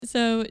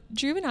So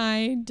Drew and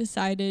I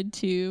decided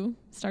to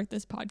start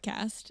this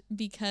podcast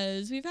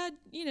because we've had,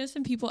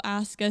 some people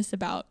ask us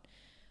about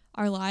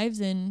our lives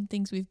and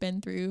things we've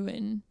been through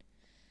and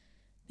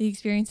the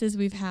experiences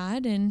we've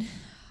had and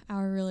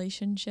our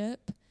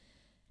relationship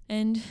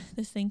and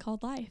this thing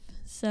called life.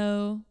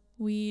 So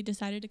we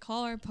decided to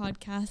call our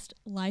podcast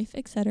Life,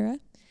 Etc.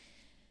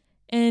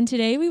 And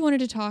today we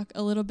wanted to talk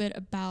a little bit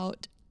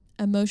about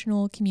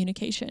emotional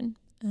communication.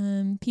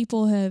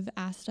 People have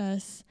asked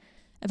us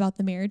about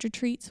the marriage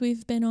retreats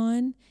we've been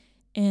on,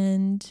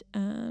 and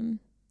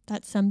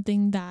that's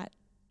something that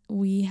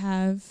we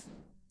have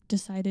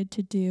decided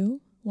to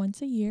do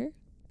once a year.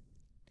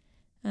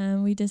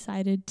 We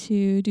decided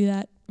to do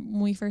that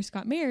when we first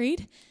got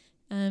married,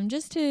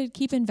 just to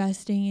keep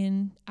investing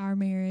in our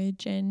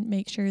marriage and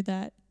make sure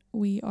that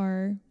we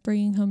are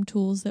bringing home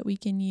tools that we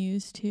can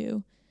use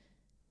to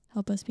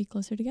help us be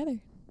closer together.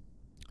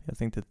 I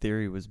think the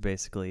theory was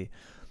basically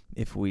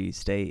if we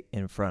stay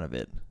in front of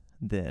it,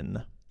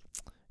 then,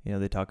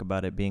 they talk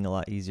about it being a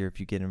lot easier if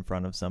you get in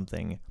front of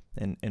something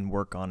and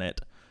work on it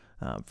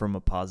from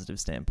a positive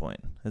standpoint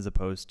as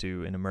opposed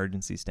to an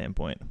emergency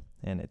standpoint.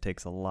 And it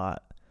takes a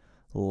lot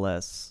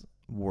less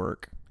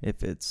work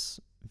if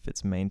it's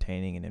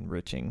maintaining and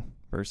enriching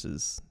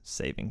versus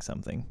saving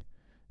something.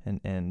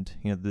 And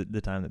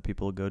the time that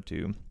people go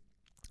to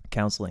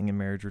counseling and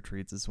marriage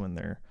retreats is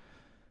when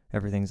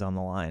everything's on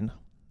the line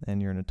and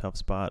you're in a tough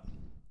spot.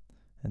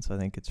 And so I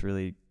think it's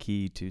really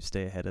key to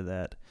stay ahead of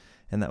that.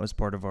 And that was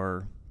part of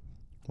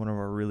one of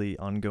our really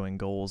ongoing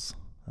goals,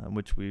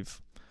 which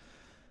we've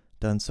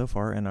done so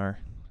far in our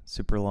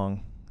super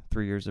long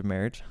 3 years of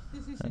marriage.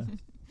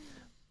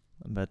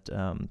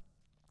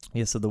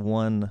 So the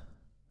one,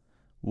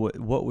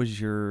 what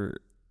was your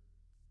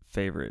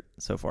favorite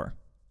so far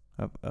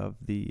of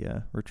the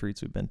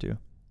retreats we've been to?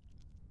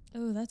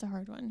 Oh, that's a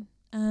hard one.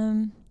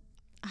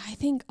 I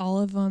think all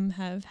of them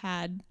have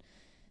had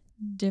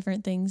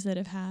different things that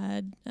have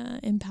had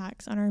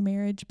impacts on our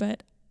marriage,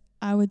 but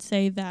I would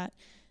say that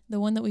the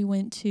one that we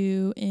went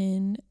to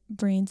in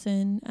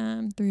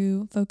Branson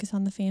through Focus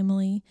on the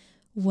Family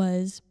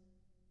was,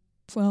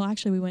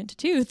 actually we went to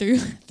two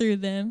through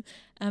them,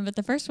 but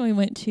the first one we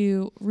went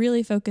to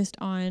really focused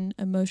on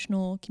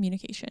emotional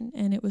communication,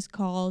 and it was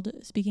called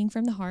Speaking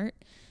from the Heart.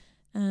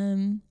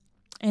 And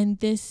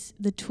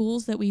the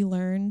tools that we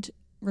learned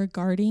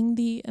regarding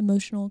the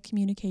emotional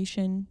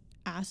communication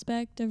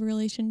aspect of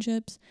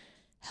relationships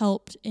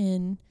helped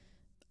in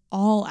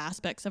all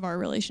aspects of our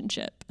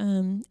relationship.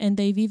 And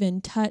they've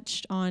even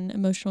touched on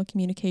emotional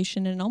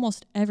communication in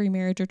almost every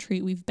marriage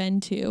retreat we've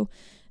been to.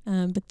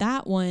 But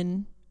that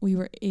one, we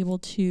were able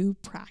to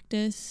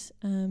practice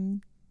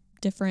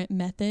different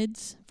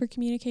methods for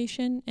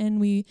communication.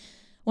 And we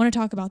want to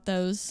talk about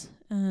those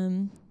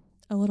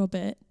a little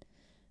bit.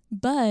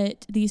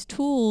 But these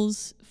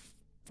tools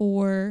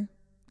for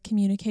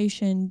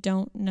communication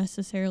don't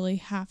necessarily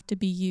have to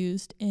be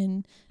used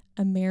in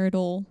a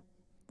marital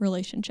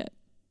relationship,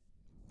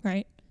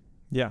 right?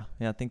 Yeah,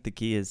 I think the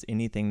key is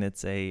anything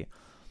that's if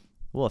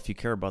you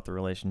care about the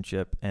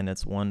relationship and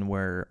it's one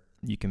where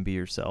you can be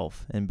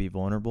yourself and be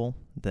vulnerable,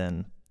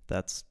 then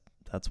that's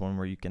one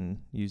where you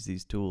can use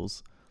these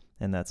tools.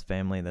 And that's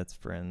family, that's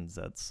friends,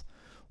 that's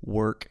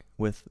work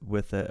with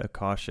a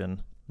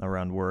caution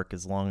around work,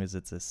 as long as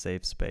it's a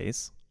safe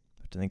space,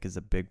 which I think is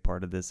a big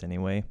part of this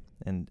anyway.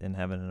 And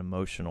having an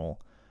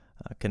emotional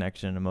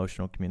connection,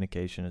 emotional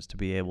communication is to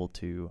be able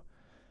to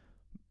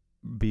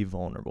be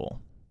vulnerable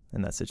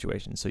in that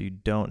situation. So you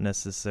don't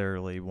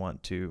necessarily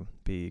want to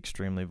be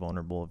extremely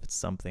vulnerable if it's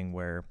something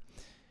where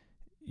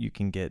you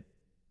can get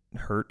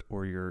hurt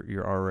or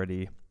you're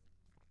already,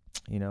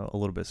 a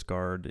little bit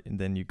scarred, and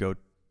then you go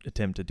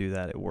attempt to do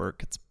that at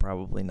work. It's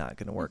probably not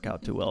going to work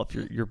out too well. If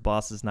your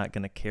boss is not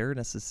going to care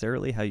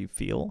necessarily how you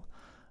feel,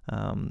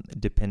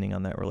 depending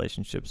on that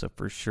relationship. So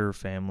for sure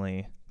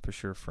family, for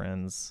sure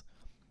friends,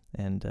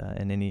 and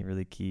any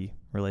really key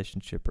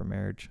relationship or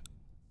marriage.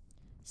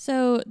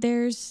 So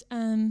there's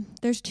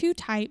two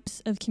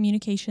types of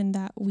communication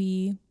that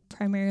we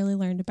primarily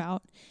learned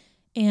about,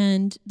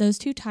 and those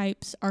two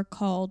types are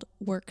called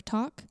work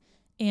talk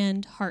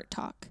and heart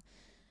talk.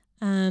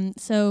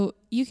 So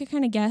you could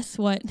kind of guess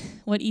what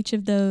each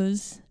of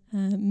those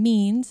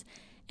means,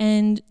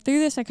 and through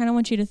this, I kind of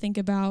want you to think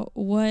about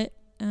what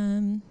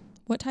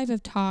type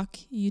of talk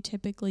you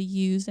typically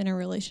use in a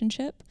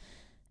relationship,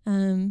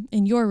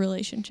 in your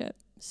relationship.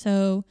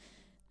 So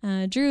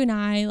Drew and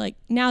I,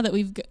 now that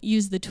we've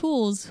used the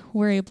tools,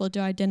 we're able to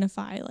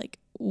identify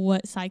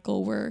what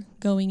cycle we're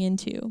going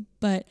into.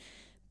 But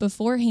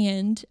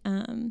beforehand,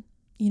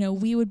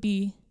 we would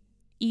be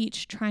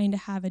each trying to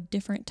have a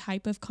different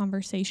type of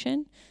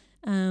conversation,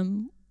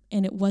 and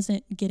it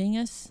wasn't getting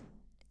us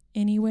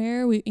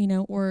anywhere,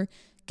 or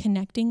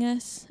connecting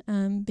us,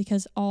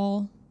 because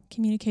all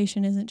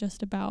communication isn't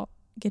just about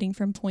getting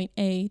from point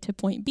A to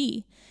point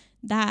B.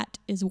 That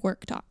is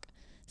work talk.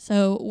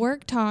 So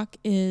work talk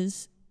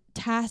is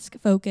task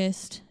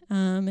focused.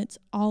 It's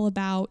all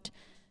about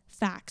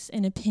facts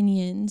and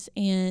opinions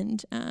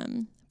and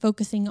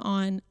focusing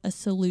on a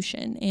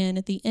solution. And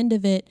at the end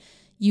of it,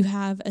 you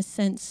have a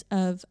sense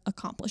of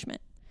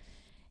accomplishment.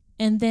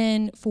 And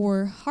then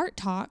for heart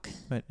talk.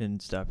 Right, and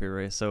stop here,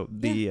 Ray. So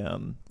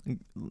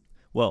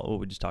what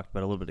we just talked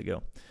about a little bit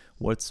ago.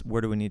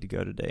 Where do we need to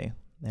go today?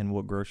 And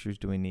what groceries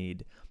do we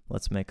need?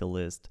 Let's make a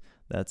list.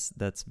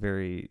 That's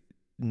very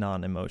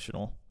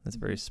non-emotional. That's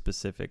very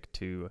specific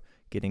to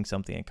getting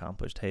something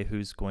accomplished. Hey,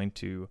 who's going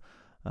to,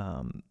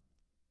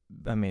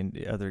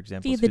 other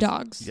examples. Feed the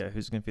dogs. Yeah,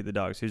 who's going to feed the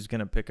dogs? Who's going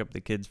to pick up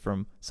the kids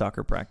from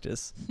soccer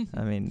practice?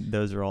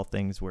 Those are all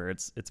things where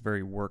it's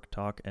very work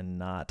talk and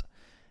not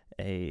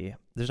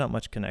there's not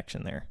much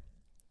connection there,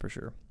 for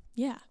sure.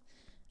 Yeah.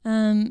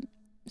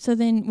 So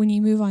then when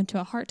you move on to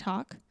a heart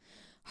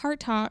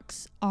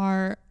talks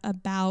are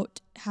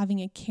about having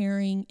a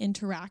caring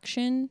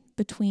interaction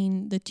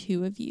between the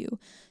two of you.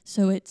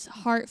 So it's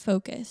heart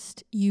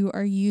focused. You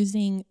are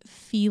using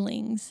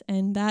feelings,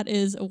 and that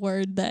is a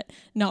word that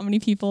not many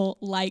people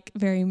like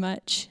very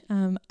much.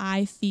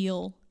 I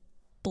feel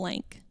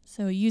blank.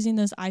 So using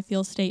those I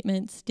feel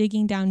statements,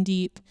 digging down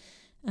deep,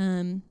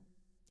 and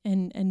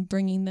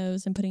bringing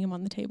those and putting them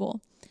on the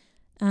table.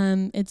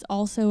 It's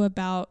also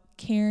about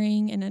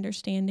caring and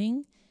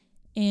understanding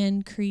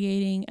and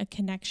creating a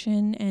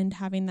connection and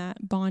having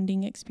that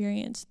bonding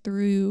experience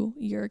through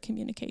your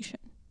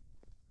communication.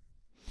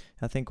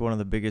 I think one of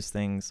the biggest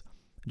things,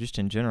 just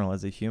in general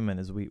as a human,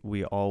 is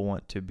we all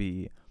want to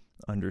be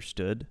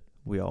understood.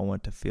 We all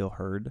want to feel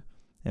heard.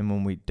 And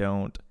when we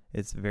don't,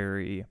 it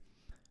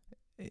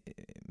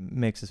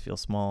makes us feel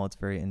small. It's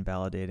very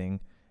invalidating.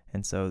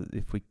 And so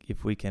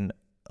if we can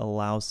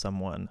allow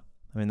someone,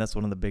 that's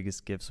one of the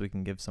biggest gifts we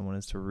can give someone,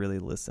 is to really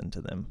listen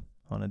to them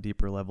on a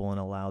deeper level and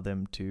allow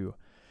them to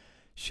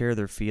share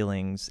their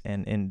feelings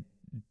and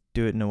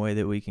do it in a way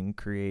that we can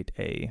create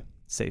a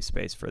safe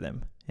space for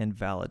them and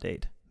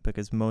validate.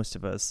 Because most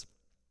of us,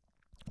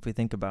 if we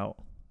think about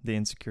the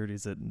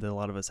insecurities that a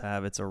lot of us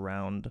have, it's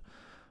around,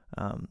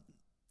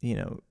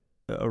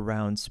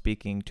 around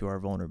speaking to our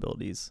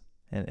vulnerabilities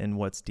and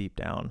what's deep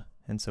down.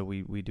 And so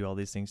we do all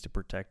these things to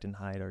protect and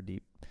hide our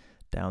deep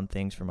down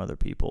things from other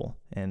people.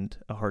 And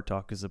a heart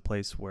talk is a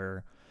place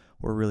where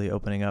we're really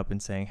opening up and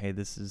saying, hey,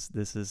 this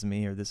is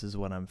me, or this is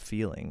what I'm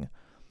feeling.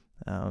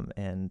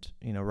 And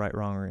right,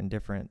 wrong, or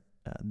indifferent,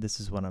 this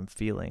is what I'm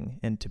feeling.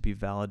 And to be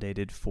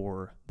validated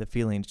for the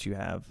feelings you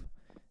have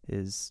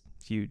is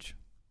huge.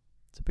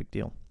 It's a big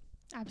deal.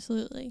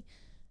 Absolutely.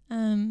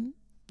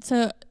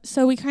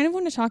 So we kind of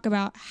want to talk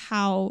about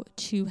how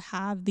to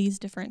have these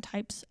different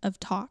types of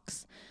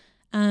talks.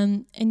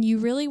 And you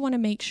really want to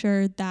make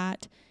sure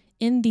that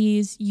in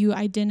these you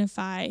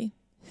identify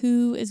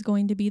who is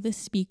going to be the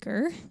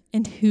speaker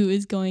and who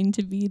is going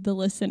to be the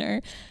listener.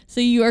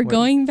 So you are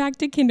going back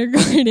to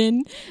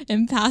kindergarten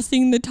and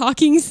passing the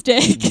talking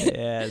stick.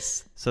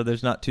 Yes. So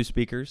there's not two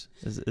speakers?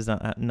 Is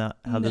not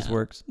how this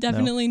works?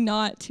 Definitely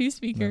not two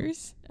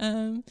speakers.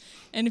 No.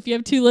 And if you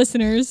have two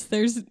listeners,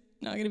 there's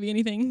not going to be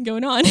anything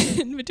going on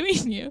in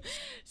between you.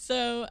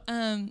 So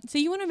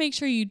you want to make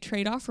sure you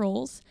trade off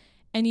roles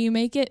and you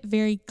make it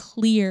very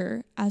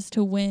clear as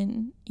to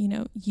when,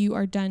 you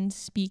are done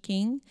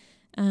speaking,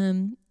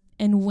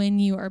 and when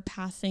you are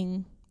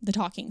passing the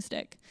talking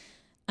stick.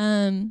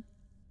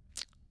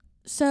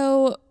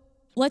 So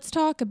let's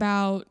talk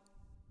about,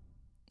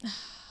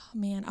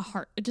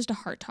 just a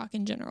heart talk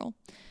in general.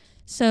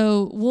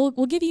 So we'll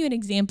give you an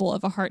example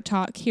of a heart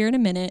talk here in a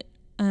minute.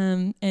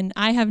 And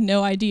I have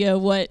no idea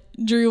what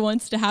Drew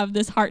wants to have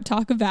this heart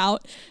talk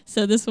about.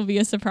 So this will be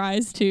a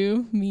surprise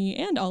to me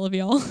and all of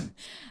y'all.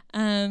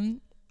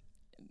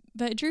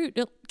 But Drew,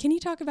 can you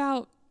talk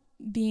about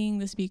being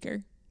the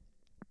speaker?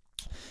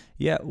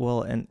 Yeah,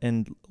 well,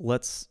 and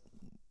let's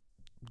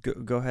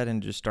go ahead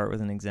and just start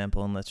with an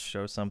example, and let's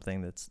show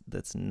something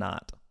that's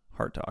not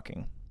heart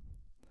talking.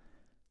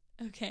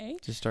 Okay.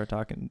 Just start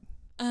talking.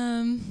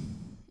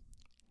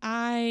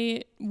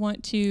 I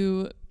want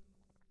to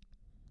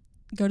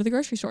go to the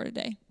grocery store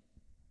today.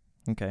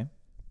 Okay.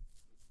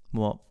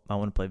 Well, I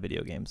want to play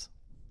video games.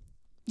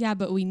 Yeah,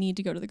 but we need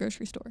to go to the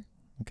grocery store.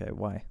 Okay,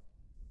 why?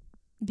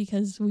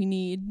 Because we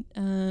need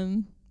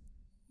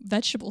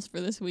vegetables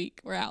for this week.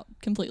 We're out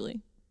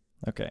completely.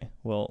 Okay,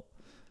 well,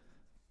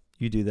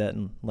 you do that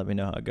and let me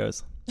know how it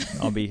goes.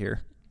 I'll be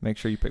here. Make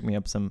sure you pick me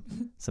up some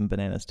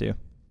bananas too.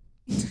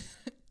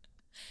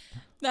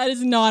 That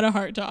is not a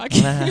heart talk.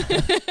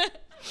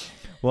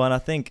 Well, and I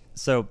think,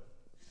 so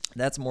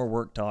that's more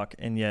work talk,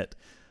 and yet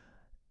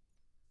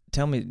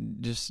tell me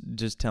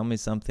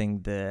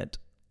something that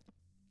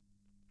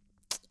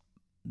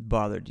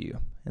bothered you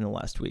in the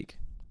last week.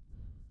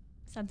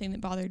 Something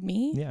that bothered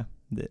me? Yeah,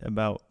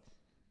 about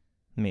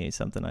me,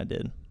 something I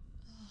did.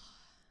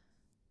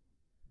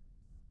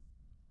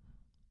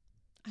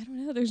 I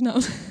don't know. There's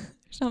not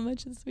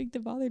much this week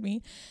that bothered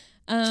me.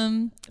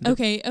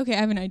 Okay, I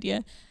have an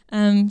idea.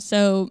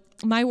 So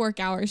my work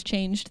hours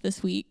changed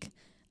this week.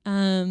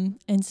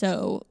 And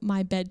so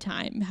my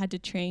bedtime had to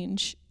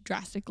change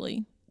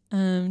drastically.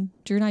 Drew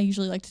and I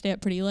usually like to stay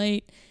up pretty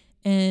late,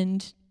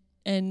 and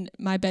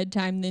my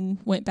bedtime then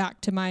went back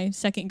to my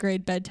second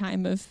grade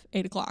bedtime of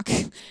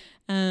 8:00,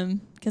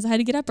 because I had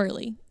to get up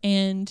early.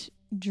 And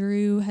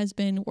Drew has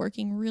been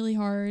working really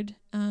hard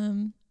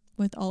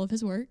with all of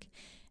his work,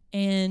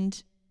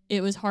 and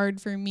it was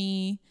hard for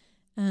me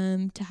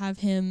to have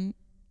him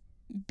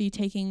be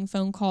taking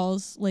phone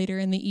calls later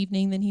in the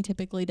evening than he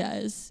typically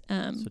does.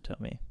 So tell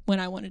me. When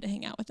I wanted to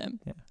hang out with him.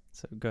 Yeah.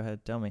 So go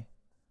ahead, tell me.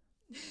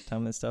 Tell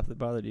me the stuff that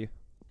bothered you.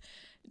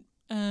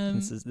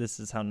 This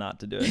is how not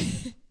to do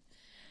it.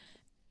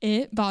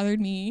 It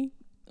bothered me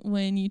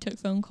when you took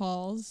phone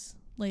calls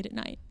late at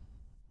night.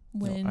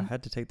 When I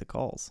had to take the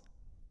calls.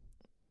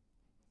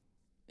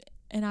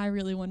 And I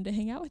really wanted to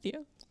hang out with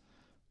you.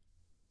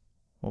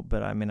 Well,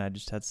 but I mean, I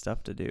just had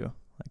stuff to do.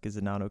 Like, is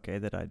it not okay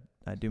that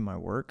I do my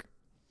work?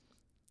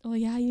 Well,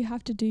 yeah, you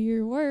have to do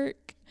your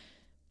work,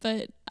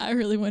 but I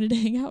really wanted to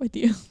hang out with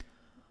you.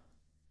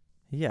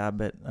 Yeah,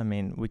 but I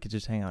mean, we could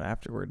just hang out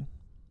afterward.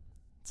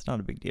 It's not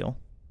a big deal.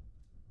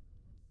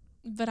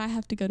 But I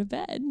have to go to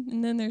bed,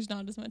 and then there's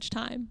not as much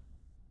time.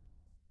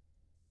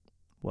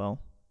 Well,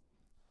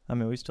 I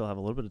mean, we still have a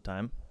little bit of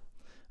time.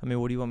 I mean,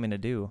 what do you want me to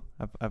do?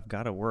 I've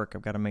got to work.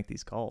 I've got to make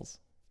these calls.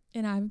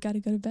 And I've got to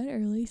go to bed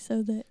early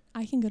so that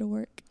I can go to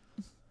work.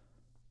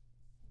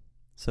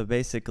 So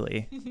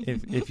basically,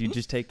 if you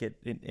just take it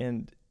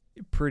and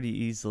pretty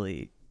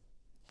easily,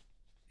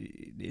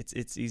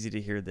 it's easy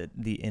to hear that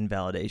the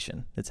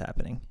invalidation that's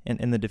happening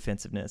and the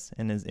defensiveness,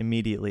 and as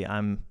immediately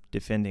I'm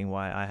defending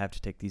why I have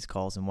to take these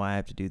calls and why I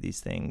have to do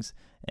these things,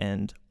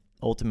 and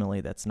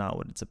ultimately that's not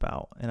what it's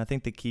about. And I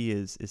think the key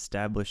is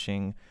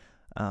establishing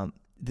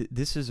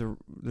there's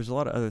a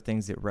lot of other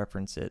things that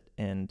reference it,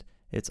 and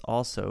it's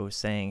also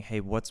saying, hey,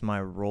 what's my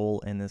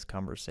role in this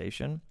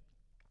conversation?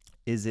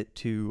 Is it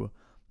to,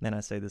 and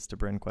I say this to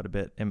Bryn quite a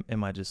bit,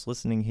 am I just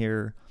listening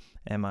here?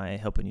 Am I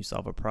helping you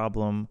solve a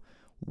problem?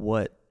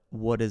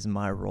 What is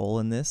my role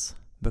in this?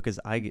 Because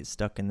I get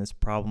stuck in this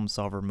problem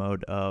solver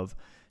mode of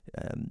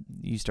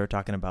you start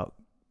talking about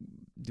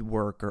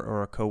work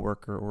or a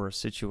coworker or a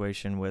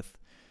situation with,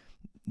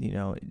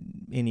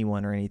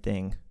 anyone or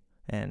anything,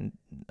 and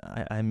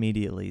I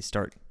immediately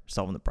start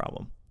solving the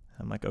problem.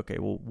 I'm like, okay,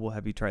 well,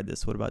 have you tried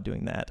this? What about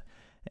doing that?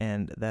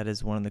 And that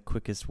is one of the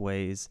quickest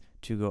ways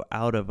to go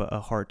out of a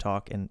hard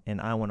talk, and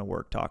I want to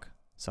work talk.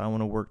 So I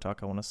want to work talk.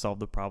 I want to solve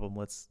the problem.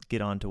 Let's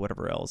get on to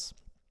whatever else.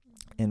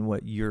 And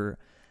what you're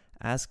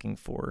asking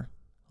for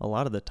a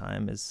lot of the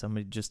time is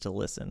somebody just to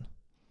listen.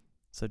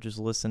 So just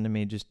listen to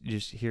me,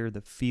 just hear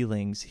the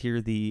feelings,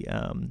 hear the,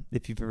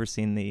 if you've ever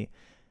seen the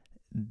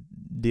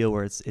deal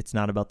where it's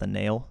not about the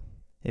nail.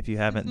 If you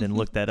haven't, then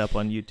look that up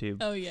on YouTube.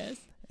 Oh, yes.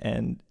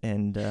 And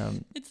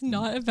it's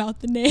not about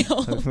the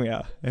nail.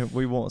 Yeah,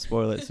 we won't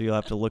spoil it, so you'll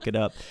have to look it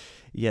up.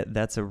 Yet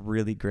that's a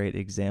really great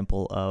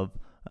example of,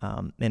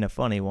 and a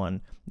funny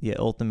one, yet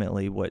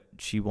ultimately what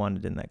she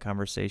wanted in that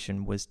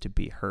conversation was to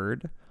be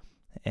heard.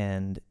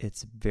 And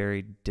it's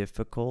very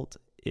difficult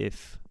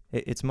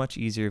it's much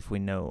easier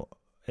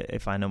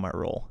if I know my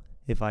role.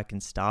 If I can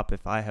stop,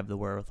 if I have the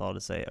wherewithal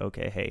to say,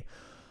 okay, hey,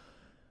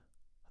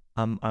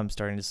 I'm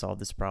starting to solve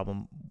this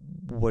problem.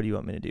 What do you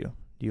want me to do?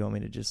 Do you want me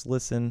to just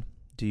listen?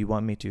 Do you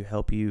want me to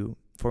help you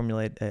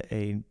formulate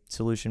a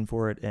solution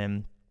for it?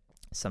 And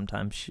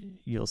sometimes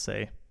you'll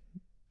say,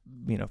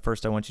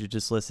 first I want you to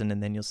just listen,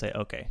 and then you'll say,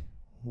 okay,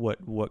 what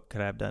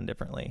could I have done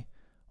differently?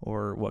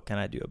 Or what can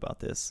I do about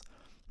this?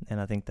 And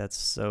I think that's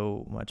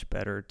so much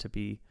better to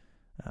be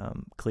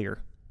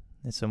clear.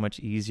 It's so much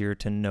easier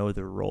to know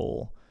the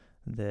role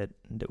that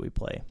we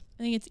play.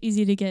 I think it's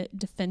easy to get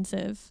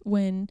defensive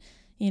when,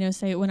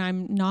 say when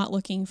I'm not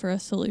looking for a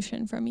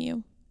solution from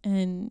you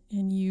and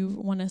you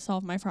want to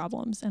solve my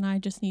problems and I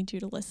just need you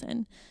to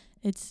listen.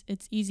 It's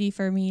easy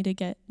for me to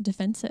get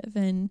defensive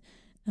and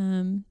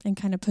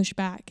kind of push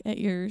back at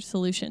your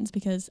solutions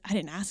because I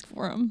didn't ask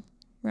for them,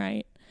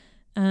 right?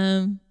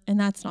 And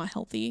that's not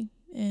healthy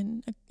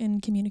in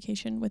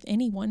communication with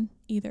anyone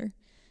either.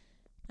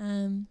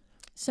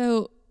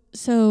 So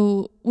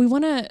we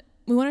want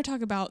to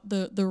talk about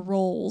the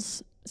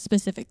roles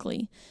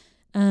specifically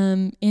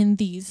in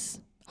these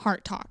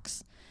heart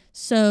talks.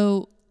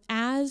 So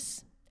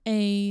as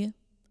a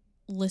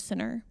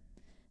listener,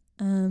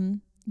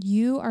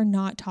 you are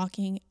not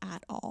talking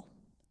at all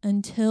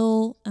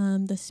until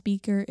the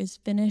speaker is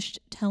finished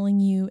telling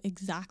you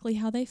exactly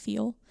how they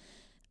feel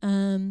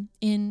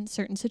in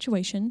certain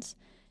situations.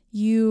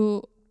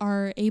 You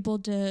are able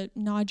to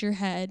nod your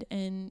head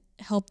and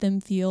help them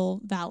feel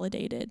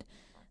validated.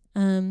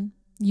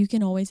 You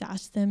can always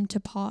ask them to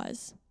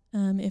pause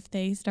if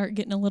they start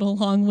getting a little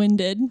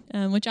long-winded,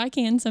 which I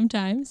can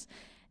sometimes,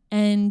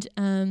 and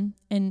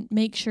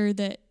make sure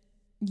that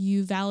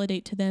you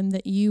validate to them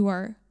that you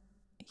are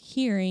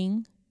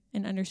hearing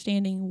and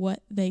understanding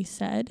what they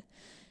said,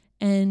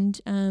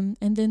 and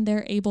then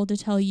they're able to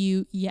tell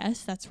you,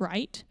 yes, that's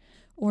right,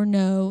 or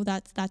no,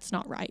 that's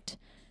not right.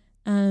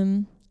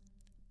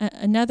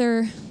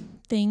 Another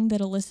thing that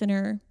a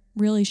listener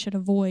really should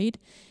avoid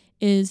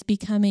is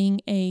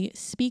becoming a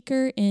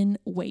speaker in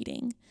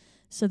waiting.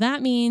 So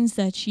that means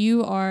that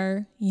you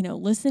are,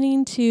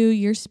 listening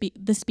to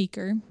the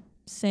speaker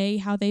say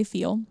how they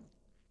feel,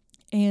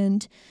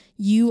 and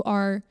you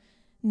are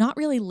not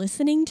really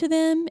listening to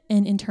them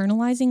and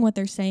internalizing what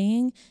they're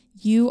saying.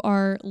 You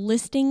are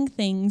listing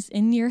things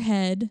in your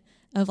head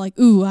of like,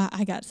 ooh,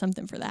 I got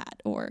something for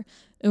that, or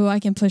ooh, I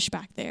can push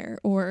back there,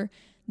 or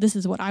this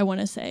is what I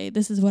want to say.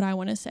 This is what I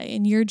want to say.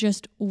 And you're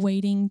just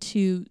waiting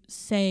to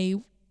say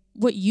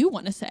what you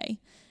want to say,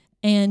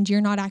 and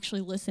you're not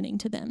actually listening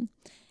to them.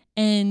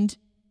 And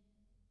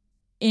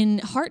in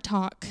heart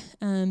talk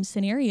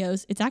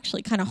scenarios, it's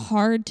actually kind of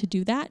hard to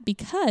do that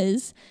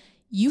because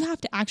you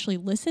have to actually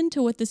listen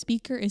to what the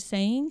speaker is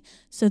saying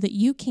so that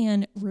you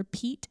can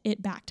repeat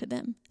it back to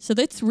them. So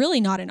that's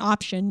really not an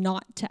option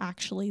not to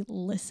actually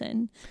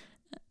listen.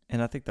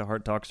 And I think the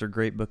heart talks are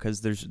great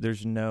because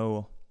there's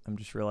no, I'm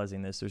just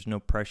realizing this, there's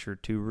no pressure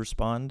to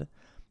respond.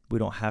 We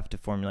don't have to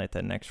formulate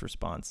that next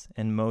response.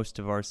 In most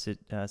of our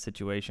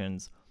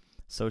situations,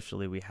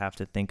 socially, we have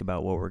to think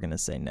about what we're going to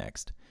say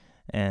next.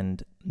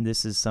 And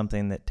this is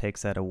something that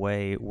takes that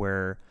away,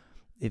 where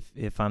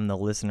if I'm the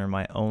listener,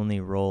 my only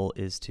role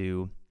is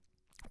to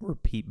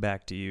repeat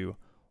back to you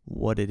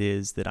what it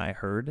is that I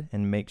heard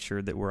and make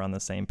sure that we're on the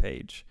same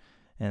page.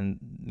 And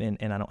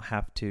I don't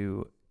have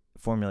to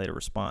formulate a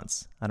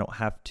response. I don't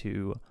have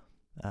to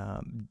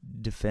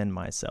defend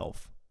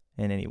myself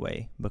in any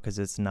way, because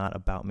it's not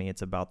about me.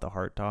 It's about the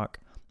heart talk,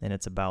 and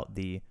it's about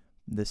the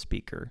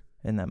speaker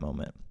in that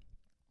moment.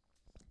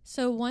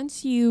 So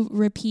once you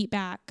repeat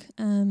back,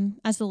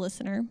 as a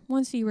listener,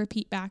 once you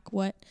repeat back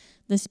what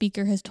the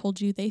speaker has told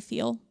you they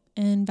feel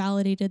and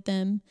validated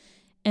them,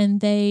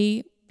 and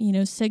they,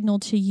 signal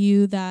to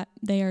you that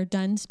they are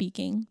done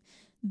speaking,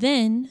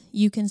 then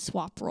you can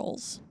swap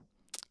roles,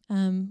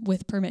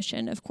 with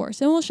permission, of course.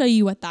 And we'll show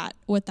you what that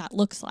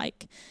looks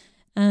like.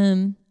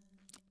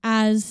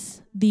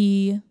 As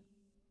the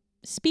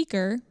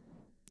speaker,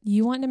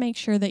 you want to make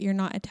sure that you're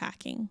not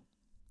attacking.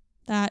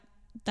 That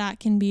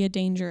can be a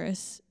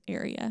dangerous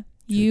area.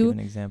 Give an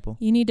example.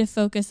 You need to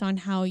focus on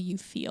how you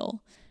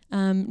feel,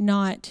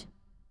 not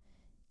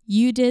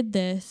you did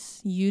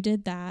this, you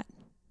did that.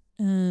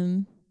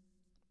 You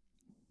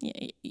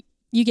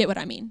get what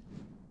I mean.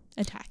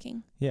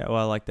 Attacking. Yeah, well,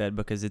 I like that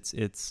because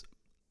it's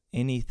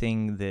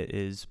anything that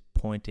is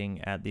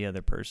pointing at the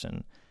other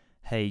person.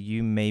 Hey,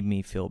 you made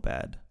me feel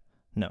bad.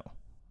 No,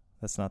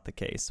 that's not the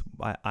case.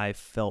 I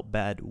felt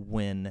bad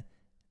when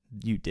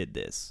you did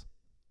this.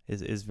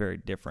 Is very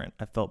different.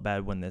 I felt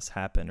bad when this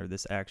happened, or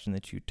this action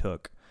that you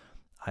took.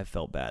 I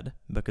felt bad,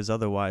 because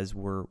otherwise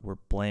we're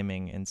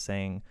blaming and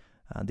saying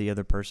the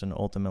other person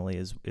ultimately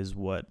is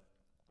what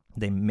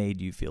they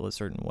made you feel a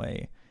certain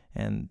way,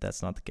 and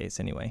that's not the case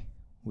anyway.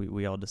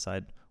 We all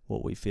decide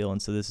what we feel, and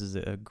so this is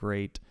a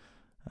great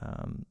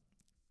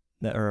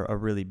or a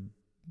really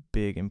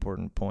big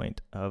important point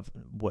of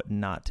what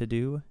not to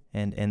do,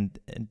 and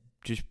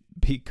just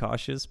be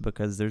cautious,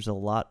 because there's a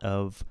lot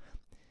of,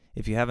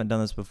 if you haven't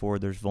done this before,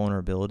 there's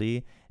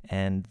vulnerability,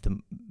 and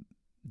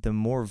the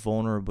more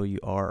vulnerable you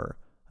are,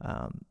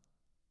 a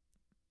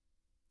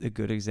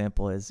good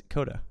example is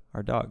Coda,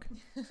 our dog.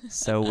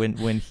 So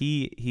when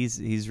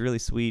he's really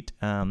sweet,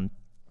 and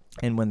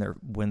when they're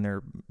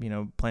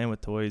playing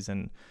with toys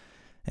and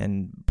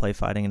play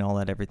fighting and all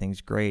that,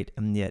 everything's great.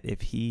 And yet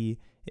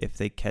if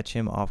they catch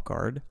him off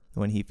guard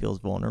when he feels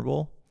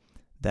vulnerable,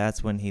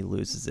 that's when he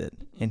loses it,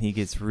 and he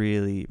gets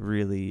really,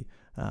 really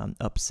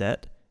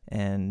upset.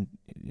 And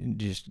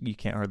just, you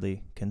can't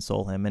hardly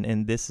console him.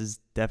 And this is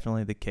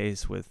definitely the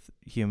case with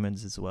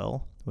humans as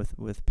well,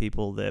 with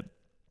people, that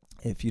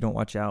if you don't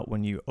watch out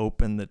when you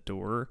open the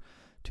door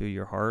to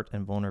your heart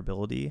and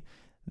vulnerability,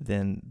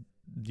 then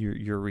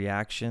your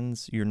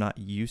reactions, you're not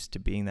used to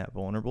being that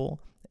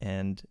vulnerable,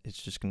 and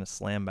it's just going to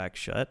slam back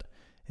shut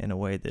in a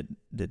way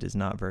that is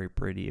not very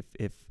pretty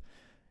if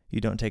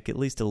you don't take at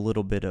least a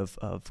little bit of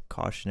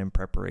caution and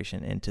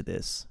preparation into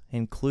this,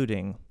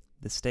 including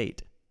the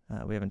state.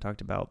 We haven't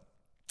talked about,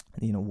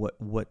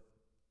 what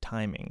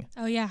timing.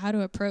 Oh yeah, how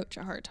to approach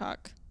a heart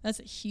talk. That's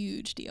a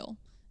huge deal.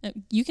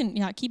 You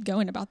can keep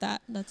going about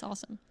that. That's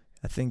awesome.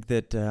 I think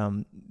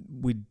that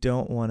we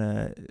don't want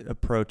to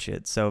approach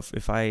it. So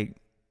if I'm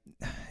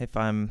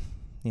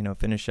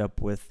finish up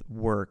with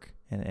work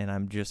and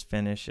I'm just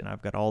finished and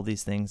I've got all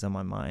these things on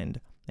my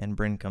mind, and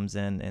Bryn comes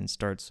in and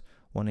starts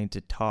wanting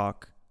to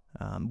talk,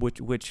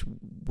 which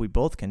we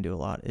both can do a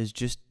lot, is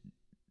just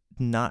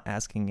not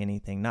asking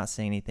anything, not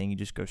saying anything. You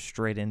just go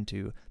straight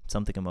into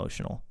something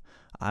emotional.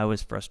 I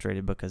was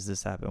frustrated because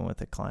this happened with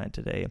a client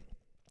today,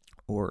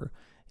 or,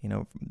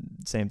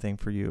 same thing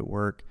for you at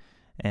work.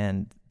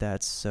 And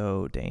that's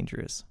so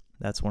dangerous.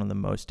 That's one of the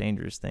most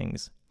dangerous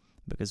things,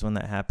 because when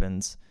that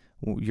happens,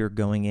 you're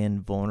going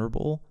in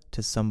vulnerable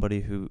to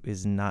somebody who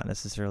is not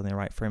necessarily in the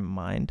right frame of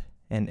mind.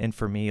 And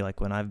for me, like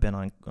when I've been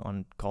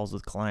on calls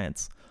with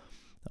clients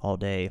all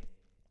day,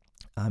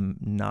 I'm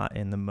not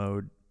in the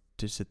mode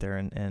to sit there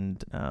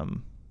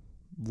and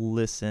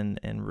listen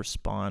and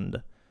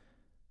respond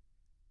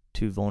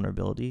to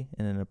vulnerability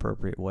in an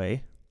appropriate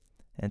way.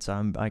 And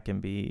so I can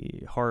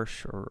be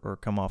harsh or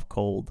come off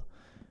cold.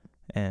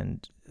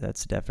 And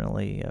that's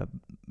definitely,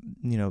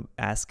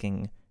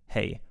 asking,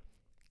 hey,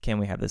 can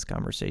we have this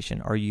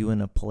conversation? Are you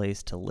in a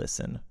place to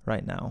listen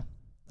right now?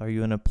 Are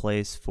you in a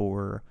place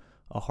for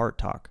a heart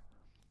talk?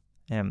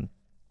 And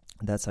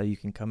that's how you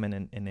can come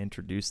in and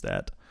introduce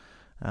that.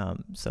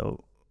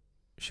 So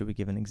should we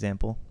give an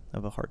example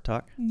of a heart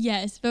talk?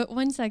 Yes, but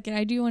one second.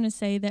 I do want to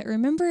say that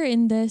remember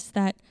in this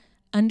that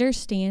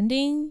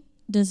understanding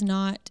does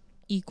not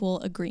equal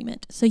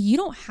agreement. So you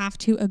don't have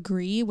to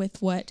agree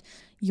with what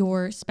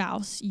your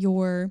spouse,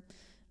 your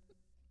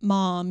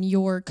mom,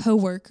 your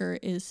coworker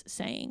is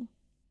saying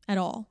at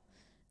all.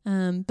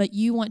 But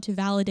you want to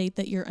validate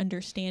that you're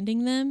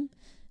understanding them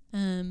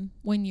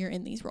when you're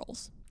in these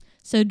roles.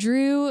 So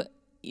Drew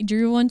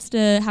wants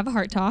to have a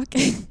heart talk,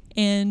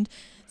 and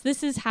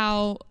this is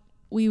how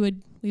we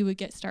would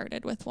get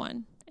started with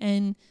one.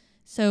 And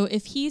so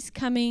if he's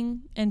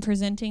coming and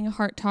presenting a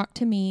heart talk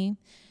to me,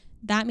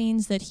 that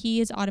means that he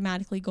is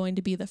automatically going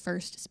to be the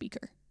first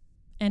speaker,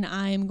 and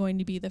I am going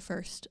to be the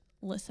first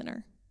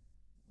listener.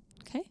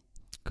 Okay?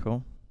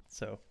 Cool.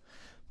 So,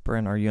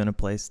 Bryn, are you in a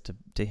place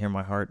to hear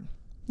my heart?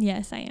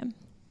 Yes, I am.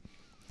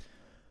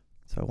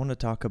 So I want to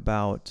talk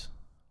about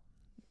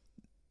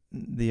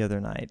the other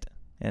night,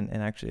 and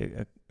actually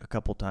a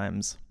couple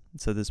times.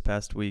 So this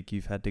past week,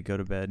 you've had to go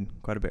to bed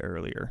quite a bit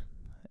earlier.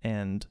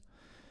 And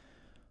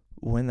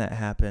when that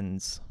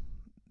happens,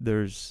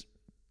 there's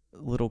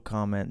little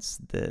comments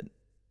that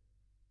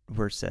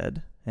were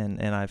said. And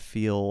I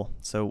feel,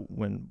 so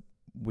when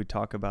we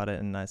talk about it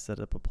and I set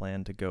up a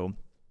plan to go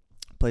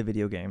play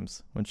video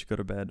games once you go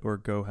to bed or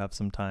go have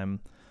some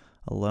time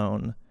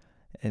alone,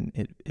 and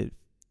it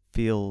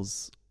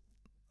feels,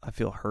 I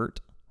feel hurt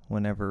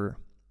whenever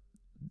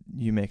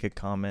you make a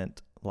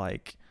comment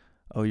like,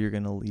 oh, you're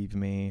going to leave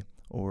me,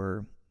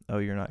 or, oh,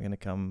 you're not going to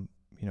come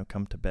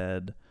to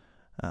bed.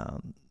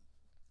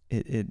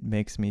 It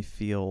makes me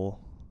feel,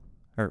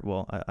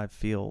 I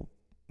feel,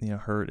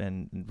 hurt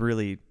and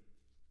really,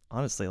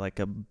 honestly, like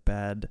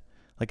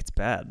it's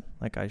bad.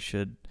 Like I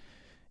should,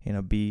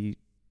 be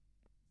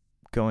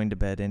going to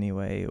bed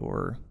anyway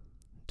or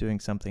doing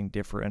something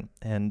different.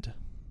 And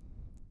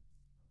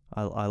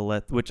I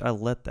let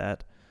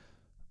that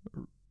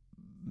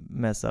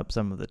mess up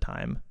some of the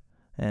time.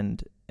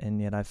 And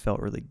yet I felt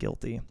really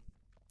guilty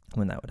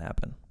when that would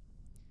happen.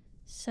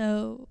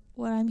 So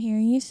what I'm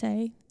hearing you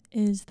say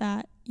is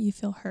that you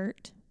feel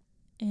hurt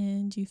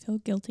and you feel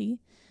guilty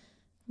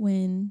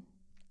when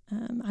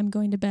I'm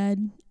going to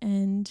bed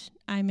and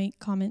I make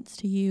comments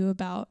to you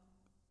about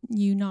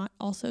you not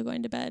also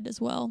going to bed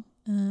as well,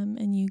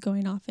 and you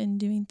going off and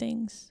doing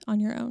things on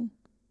your own.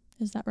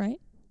 Is that right?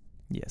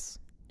 Yes.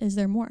 Is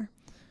there more?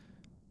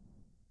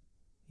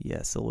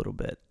 Yes, a little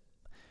bit.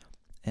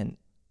 And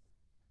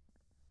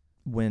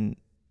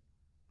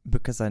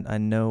because I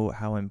know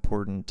how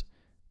important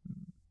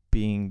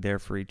being there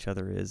for each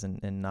other is,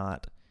 and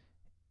not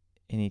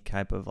any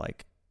type of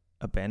like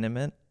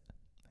abandonment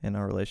in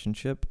our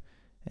relationship.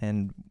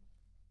 And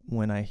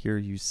when I hear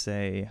you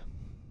say,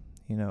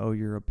 oh,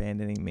 you're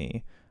abandoning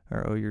me,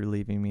 or oh, you're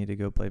leaving me to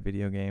go play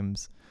video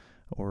games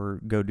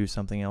or go do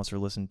something else or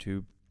listen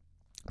to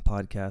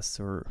podcasts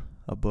or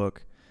a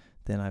book,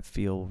 then I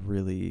feel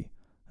really,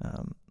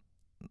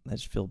 I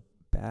just feel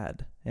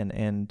bad.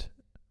 And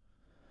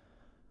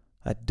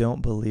I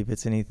don't believe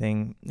it's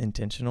anything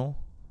intentional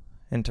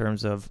in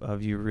terms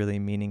of you really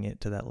meaning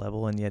it to that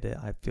level. And yet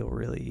I feel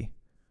really,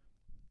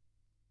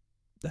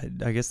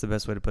 I guess the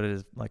best way to put it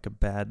is like a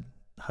bad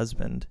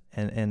husband,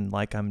 and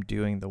like I'm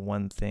doing the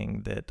one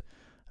thing that,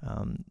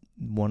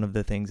 one of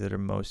the things that are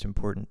most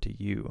important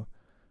to you,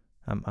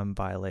 I'm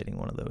violating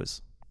one of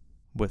those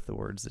with the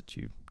words that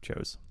you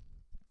chose.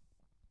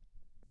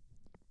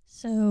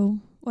 So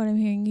what I'm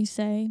hearing you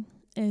say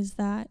is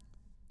that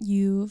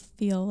you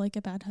feel like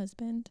a bad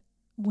husband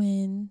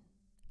when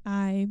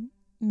I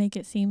make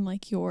it seem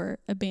like you're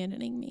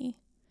abandoning me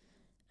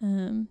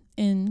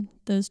in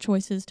those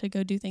choices to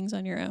go do things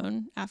on your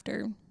own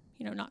after,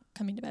 not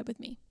coming to bed with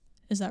me.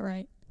 Is that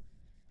right?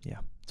 Yeah,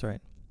 that's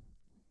right.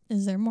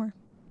 Is there more?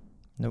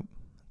 Nope,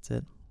 that's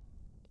it.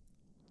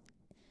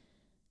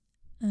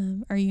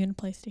 Are you in a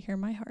place to hear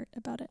my heart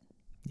about it?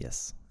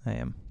 Yes, I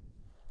am.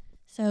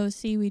 So,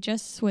 see, we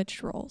just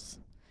switched roles.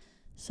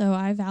 So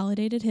I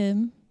validated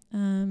him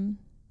in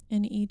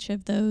each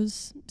of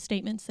those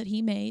statements that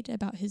he made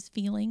about his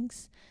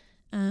feelings.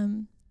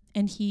 And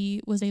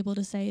he was able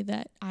to say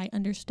that I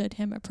understood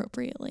him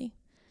appropriately.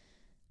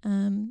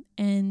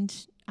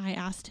 And I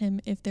asked him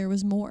if there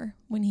was more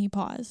when he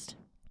paused,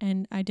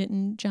 and I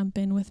didn't jump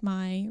in with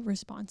my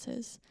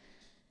responses.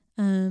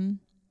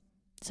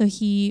 So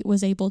he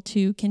was able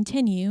to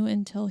continue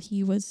until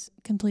he was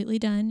completely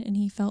done, and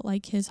he felt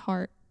like his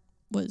heart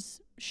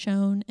was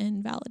shown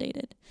and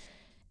validated.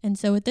 And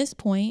so at this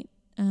point,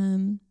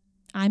 I'm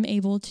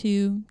able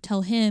to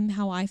tell him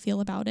how I feel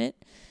about it.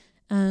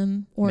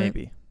 Or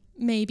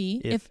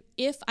maybe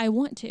if I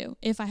want to,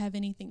 if I have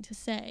anything to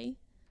say,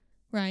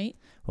 right?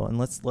 Well, and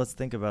let's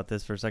think about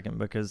this for a second,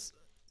 because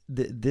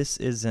this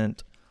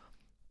isn't,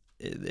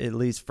 at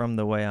least from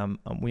the way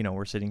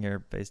we're sitting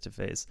here face to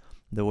face,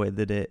 the way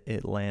that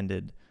it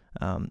landed,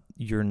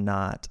 you're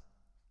not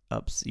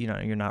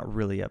you're not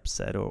really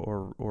upset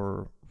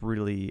or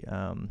really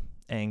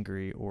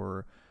angry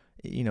or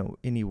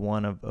any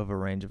one of a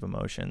range of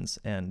emotions.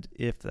 And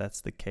if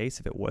that's the case,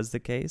 if it was the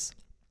case,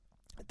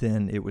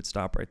 then it would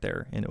stop right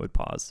there and it would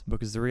pause,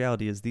 because the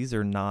reality is these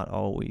are not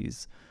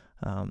always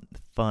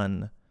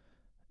fun,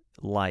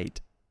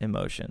 light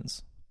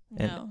emotions.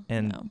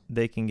 And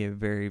they can get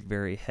very,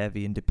 very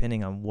heavy, and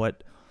depending on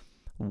what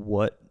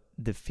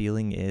the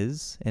feeling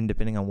is, and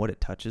depending on what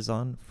it touches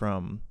on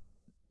from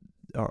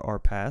our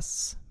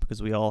pasts,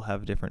 because we all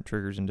have different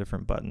triggers and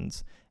different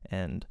buttons,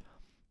 and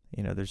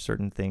there's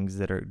certain things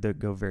that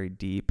go very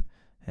deep,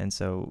 and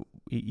so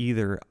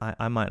either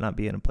I might not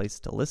be in a place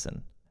to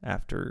listen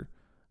after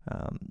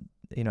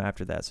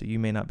after that, so you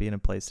may not be in a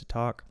place to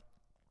talk,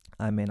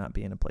 I may not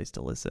be in a place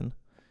to listen.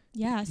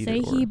 Yeah,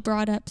 say he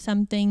brought up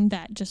something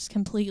that just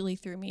completely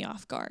threw me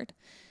off guard.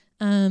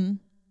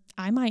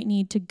 I might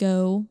need to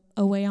go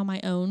away on my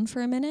own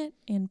for a minute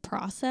and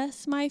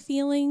process my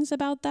feelings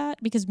about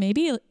that, because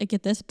maybe like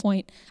at this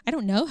point, I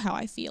don't know how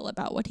I feel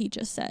about what he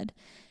just said.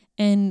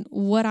 And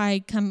what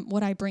I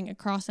bring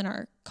across in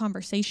our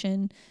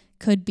conversation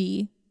could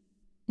be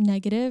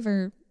negative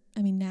or,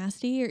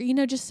 nasty,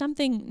 or, just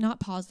something not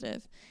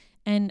positive.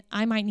 And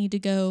I might need to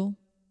go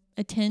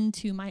attend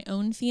to my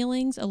own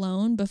feelings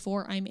alone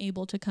before I'm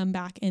able to come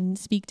back and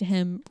speak to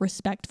him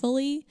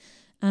respectfully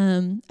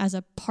as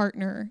a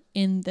partner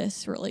in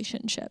this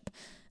relationship.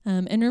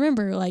 And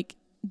remember, like,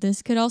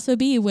 this could also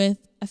be with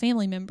a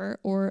family member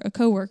or a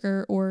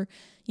coworker or,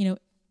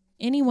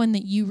 anyone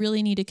that you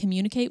really need to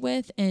communicate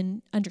with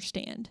and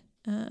understand.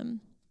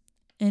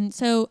 And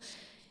so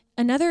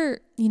another,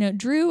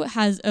 Drew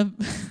has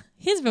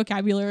his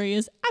vocabulary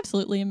is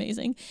absolutely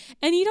amazing.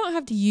 And you don't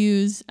have to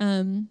use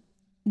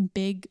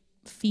big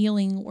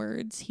feeling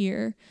words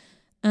here.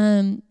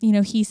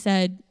 He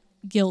said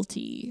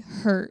guilty,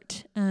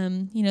 hurt.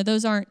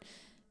 Those aren't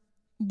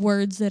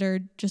words that are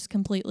just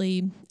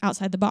completely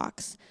outside the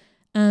box.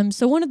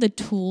 So one of the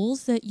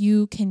tools that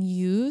you can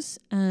use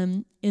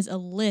is a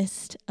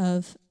list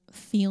of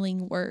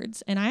feeling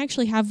words. And I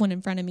actually have one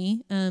in front of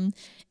me. And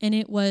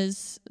it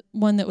was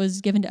one that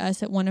was given to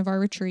us at one of our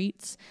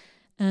retreats.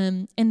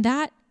 And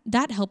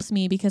that helps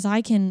me because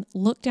I can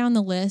look down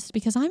the list,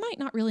 because I might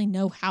not really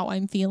know how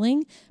I'm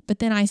feeling, but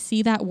then I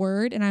see that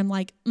word and I'm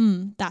like,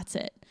 that's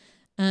it.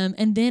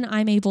 And then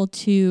I'm able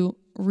to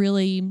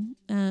really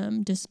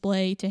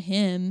display to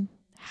him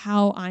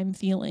how I'm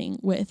feeling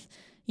with,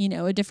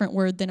 a different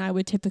word than I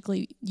would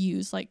typically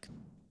use, like,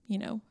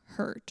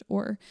 hurt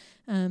or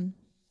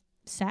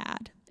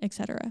sad,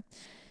 etc.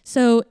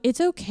 So it's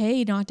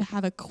okay not to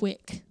have a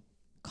quick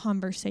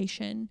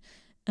conversation.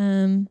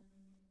 And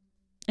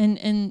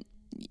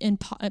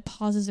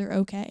pauses are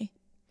okay.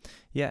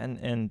 Yeah,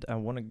 and I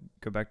want to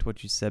go back to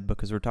what you said,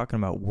 because we're talking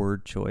about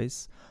word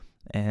choice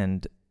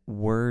and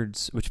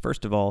words, which,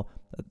 first of all,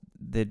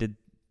 they did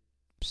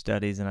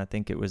studies, and I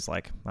think it was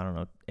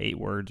 8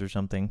 words or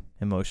something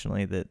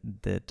emotionally that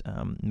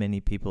many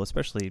people,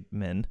 especially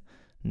men,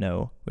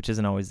 know, which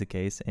isn't always the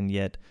case, and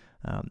yet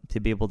to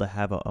be able to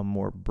have a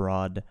more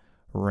broad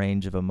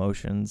range of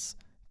emotions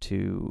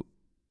to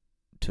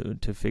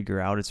figure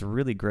out, it's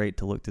really great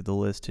to look through the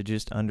list to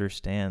just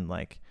understand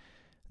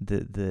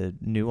the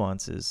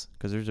nuances,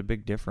 because there's a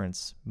big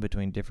difference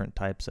between different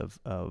types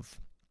of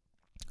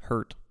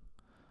hurt,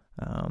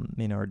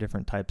 or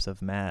different types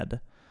of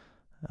mad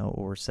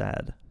or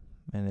sad,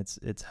 and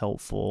it's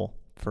helpful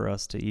for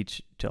us to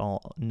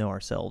all know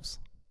ourselves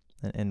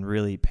and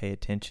really pay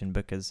attention,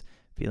 because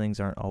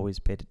feelings aren't always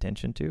paid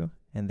attention to,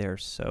 and they're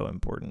so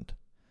important.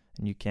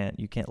 And you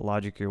can't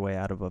logic your way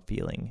out of a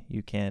feeling.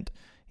 You can't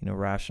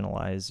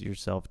rationalize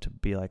yourself to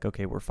be like,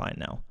 okay, we're fine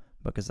now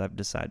because I've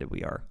decided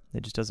we are.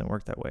 It just doesn't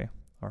work that way.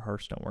 Our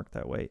hearts don't work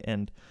that way.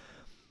 And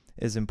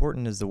as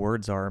important as the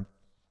words are,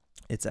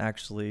 it's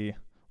actually,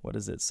 what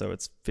is it? So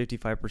it's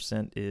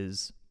 55%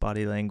 is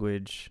body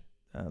language,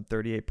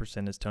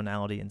 38% is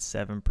tonality, and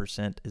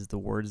 7% is the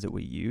words that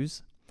we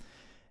use.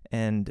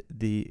 And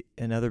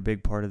another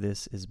big part of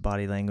this is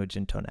body language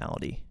and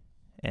tonality.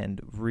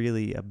 And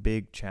really a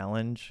big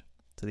challenge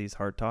to these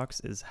heart talks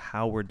is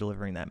how we're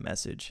delivering that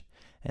message.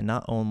 And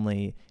not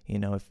only,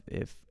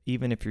 if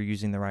even if you're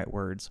using the right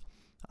words,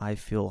 I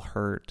feel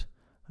hurt,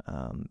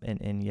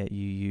 and yet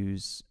you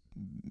use,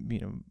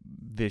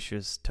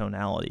 vicious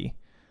tonality,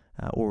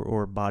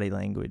 or body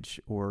language,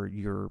 or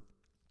you're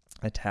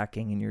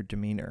attacking in your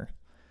demeanor.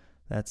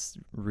 That's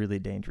really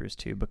dangerous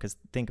too, because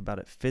think about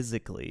it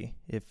physically.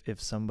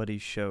 If somebody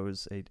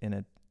shows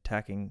an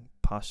attacking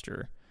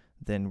posture,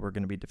 then we're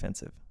going to be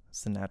defensive.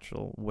 It's the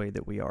natural way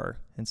that we are.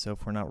 And so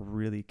if we're not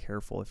really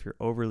careful, if you're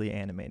overly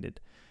animated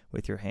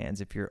with your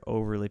hands, if you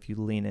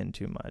lean in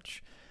too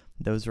much,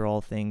 those are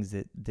all things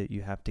that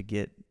you have to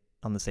get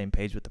on the same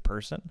page with the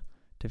person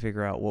to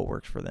figure out what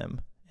works for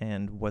them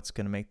and what's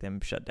going to make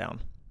them shut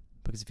down.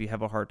 Because if you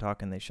have a heart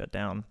talk and they shut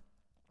down,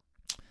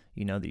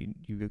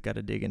 you've got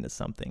to dig into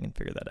something and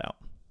figure that out.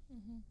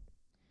 Mm-hmm.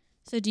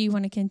 So do you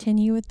want to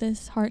continue with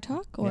this heart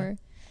talk, or?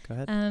 Yeah, go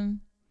ahead.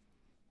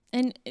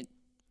 And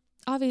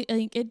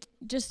obviously,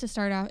 just to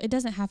start out, it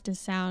doesn't have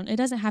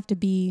to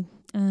be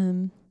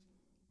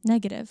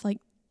negative. Like,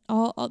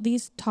 all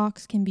these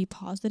talks can be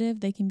positive.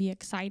 They can be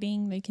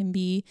exciting. They can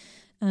be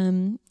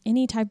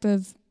any type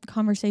of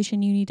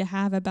conversation you need to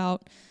have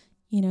about,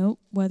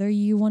 whether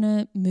you want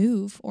to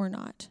move or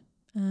not.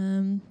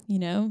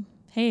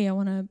 Hey, I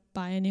want to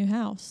buy a new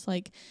house.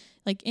 Like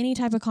any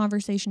type of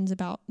conversations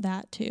about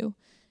that too.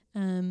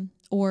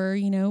 Or,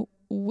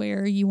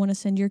 where you want to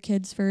send your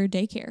kids for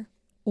daycare.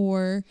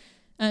 Or,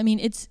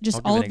 it's just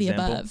all of the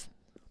above.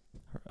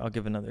 I'll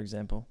give another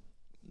example.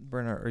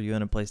 Brenna, are you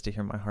in a place to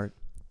hear my heart?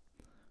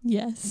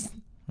 Yes.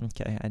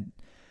 Okay.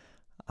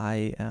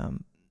 I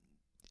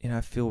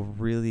feel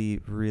really,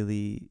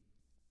 really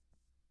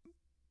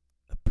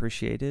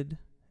appreciated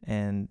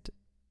and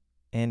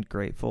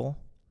grateful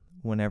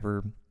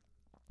whenever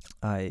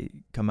I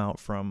come out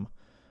from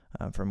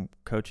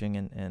coaching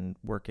and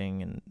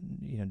working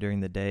and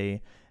during the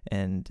day,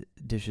 and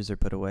dishes are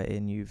put away,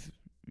 and you've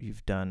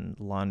done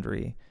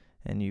laundry,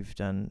 and you've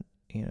done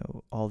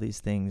all these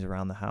things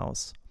around the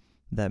house.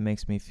 That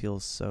makes me feel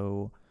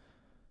so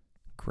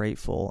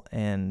grateful,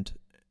 and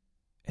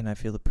I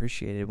feel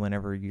appreciated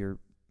whenever you're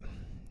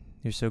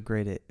so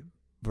great at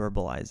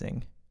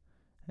verbalizing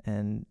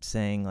and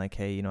saying like,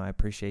 hey, I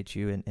appreciate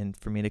you, and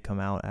for me to come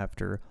out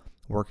after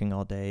working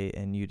all day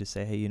and you to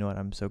say, hey, you know what,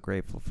 I'm so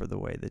grateful for the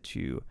way that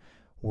you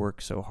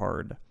work so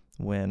hard,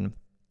 when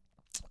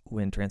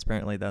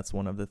transparently that's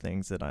one of the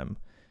things that I'm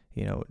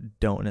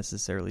don't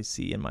necessarily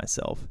see in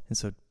myself. And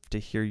so to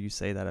hear you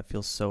say that, I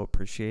feel so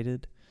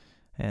appreciated,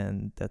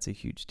 and that's a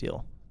huge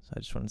deal. So I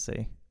just want to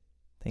say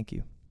thank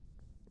you.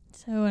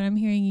 So what I'm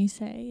hearing you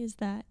say is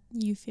that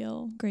you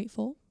feel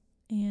grateful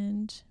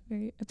and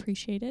very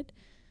appreciated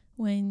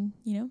when,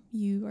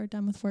 you are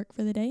done with work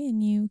for the day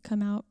and you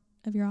come out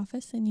of your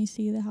office and you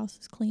see the house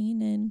is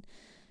clean and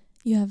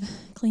you have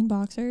clean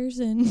boxers,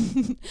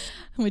 and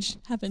which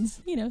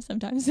happens,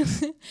 sometimes.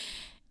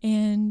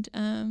 and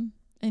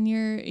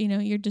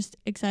you're just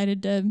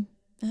excited to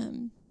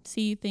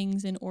see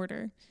things in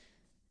order.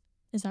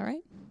 Is that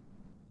right?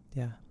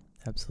 Yeah,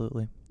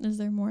 absolutely. Is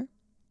there more?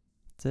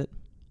 That's it.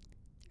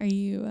 Are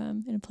you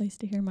in a place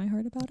to hear my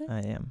heart about it? I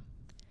am.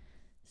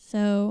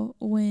 So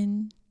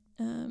when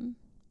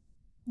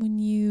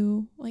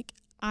you,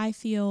 I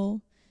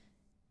feel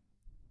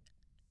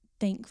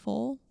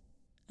thankful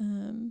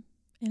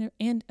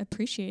and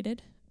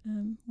appreciated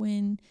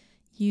when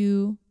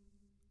you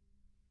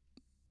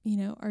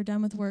are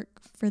done with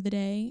work for the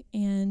day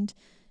and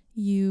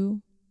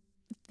you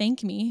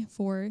thank me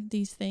for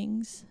these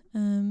things.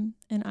 And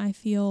I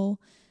feel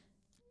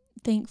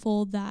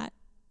thankful that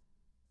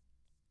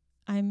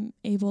I'm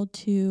able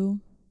to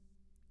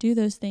do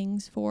those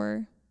things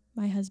for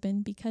my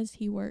husband because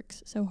he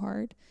works so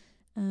hard.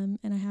 And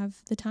I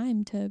have the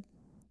time to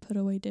put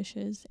away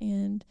dishes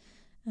and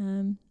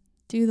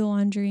do the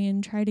laundry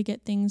and try to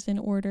get things in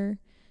order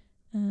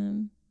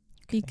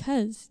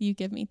because you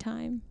give me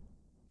time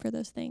for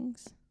those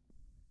things.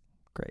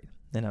 Great.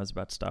 And I was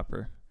about to stop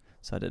her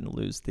so I didn't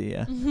lose the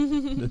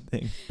the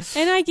thing.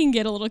 And I can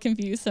get a little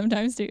confused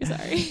sometimes too,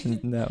 sorry.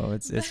 No,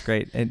 it's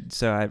great. And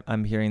so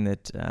I'm hearing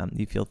that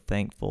you feel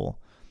thankful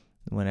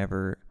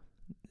whenever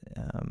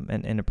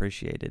and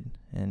appreciated,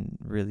 and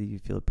really you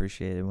feel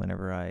appreciated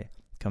whenever I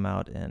come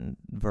out and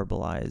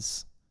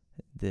verbalize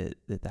that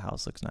the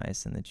house looks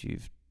nice and that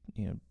you've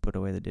put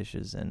away the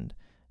dishes and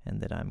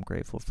that I'm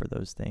grateful for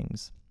those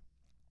things.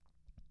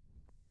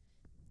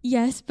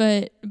 Yes,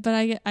 but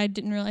I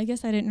didn't really. I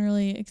guess I didn't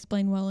really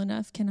explain well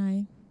enough. Can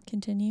I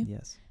continue?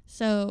 Yes.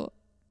 So,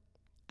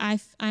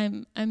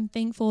 I'm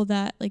thankful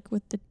that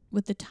with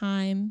the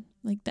time,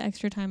 the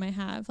extra time I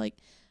have,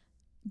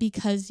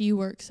 because you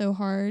work so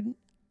hard,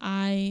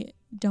 I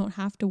don't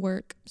have to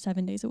work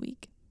 7 days a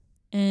week,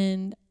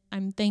 and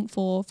I'm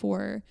thankful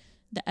for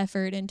the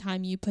effort and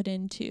time you put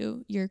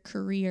into your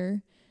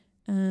career,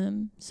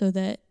 so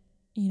that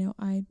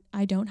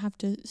I don't have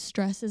to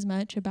stress as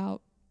much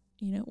about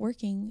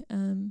working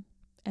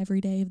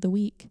every day of the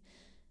week.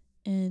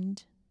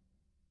 And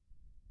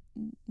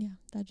yeah,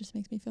 that just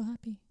makes me feel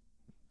happy.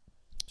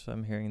 So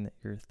I'm hearing that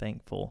you're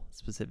thankful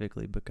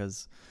specifically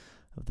because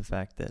of the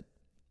fact that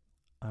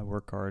I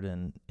work hard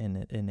and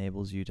it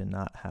enables you to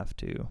not have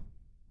to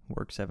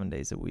work 7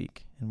 days a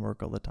week and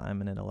work all the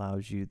time, and it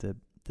allows you the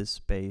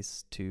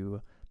space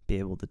to be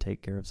able to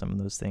take care of some of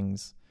those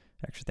things,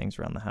 extra things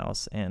around the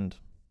house and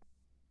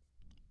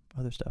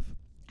other stuff.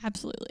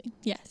 Absolutely.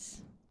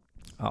 Yes.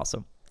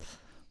 Awesome.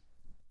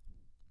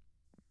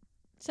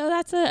 So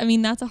that's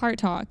a heart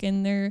talk,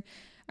 and there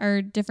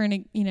are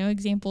different,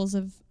 examples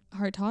of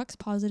heart talks,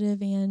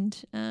 positive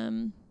and,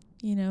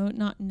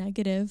 not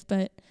negative,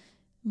 but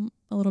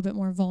a little bit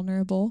more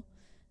vulnerable.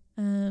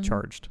 More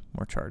charged.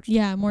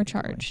 Yeah, more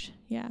charged.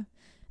 Yeah.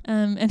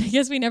 And I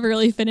guess we never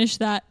really finished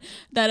that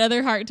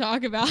other heart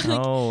talk about.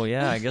 Oh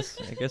yeah, I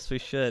guess we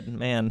should.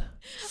 Man.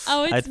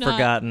 Oh, I'd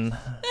forgotten.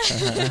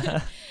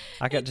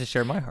 I got to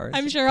share my heart.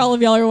 I'm sure all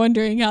of y'all are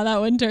wondering how that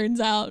one turns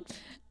out.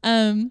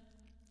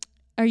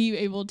 Are you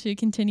able to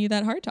continue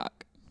that heart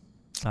talk?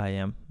 I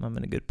am. I'm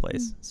in a good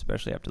place,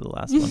 especially after the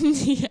last one.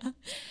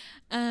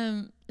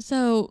 Yeah.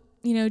 So,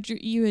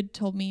 you had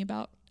told me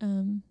about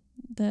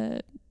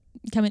the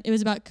coming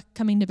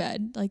to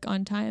bed, like,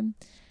 on time.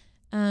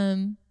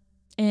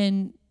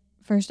 And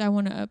first I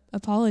want to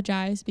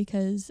apologize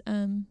because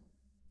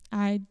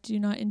I do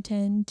not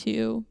intend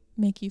to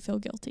make you feel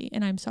guilty,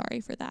 and I'm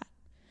sorry for that.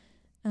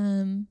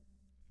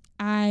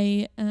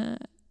 I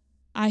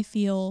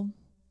feel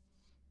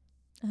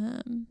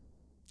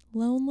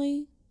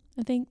lonely.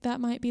 I think that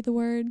might be the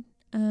word.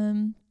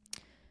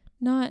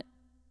 Not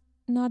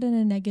in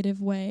a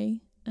negative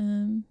way.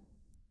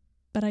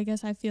 But I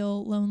guess I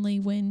feel lonely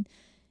when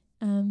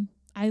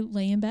I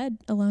lay in bed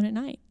alone at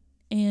night.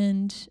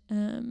 And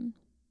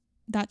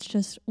that's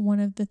just one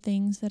of the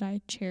things that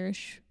I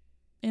cherish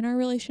in our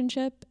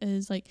relationship,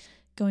 is like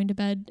going to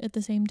bed at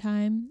the same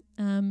time,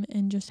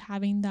 and just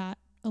having that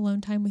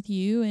alone time with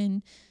you,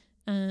 and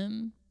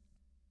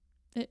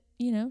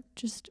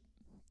just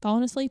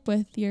falling asleep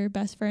with your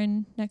best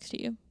friend next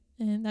to you.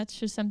 And that's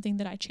just something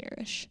that I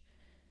cherish.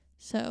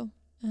 So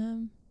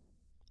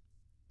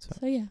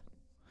yeah.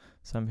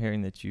 So I'm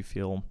hearing that you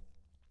feel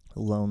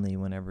lonely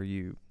whenever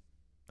you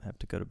have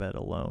to go to bed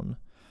alone,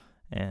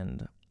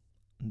 and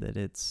that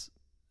it's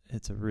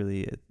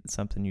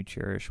something you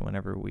cherish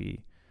whenever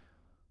we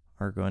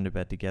are going to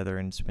bed together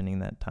and spending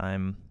that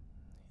time,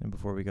 and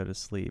before we go to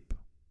sleep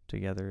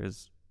together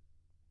as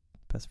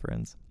best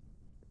friends.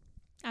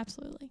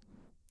 Absolutely.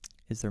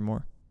 Is there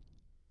more?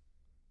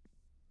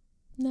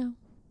 No.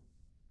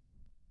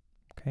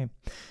 Okay.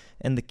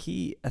 And the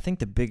key, I think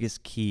the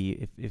biggest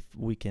key, if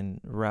we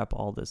can wrap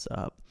all this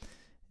up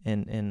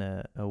in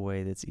a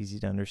way that's easy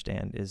to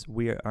understand, is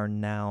we are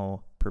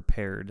now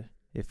prepared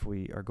if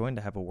we are going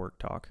to have a work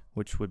talk,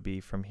 which would be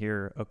from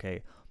here,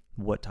 okay,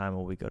 what time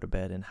will we go to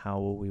bed and how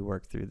will we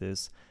work through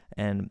this?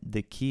 And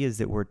the key is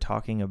that we're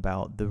talking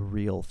about the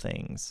real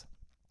things.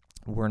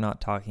 We're not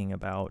talking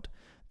about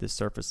the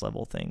surface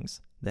level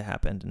things that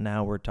happened.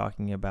 Now we're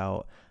talking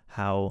about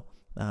how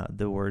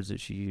the words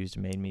that she used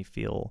made me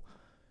feel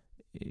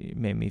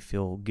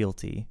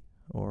guilty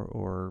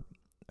or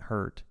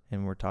hurt,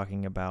 and we're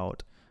talking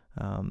about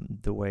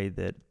the way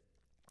that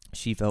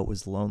she felt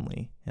was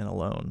lonely and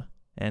alone,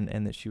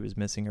 and that she was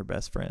missing her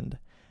best friend,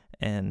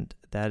 and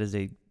that is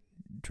a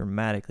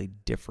dramatically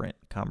different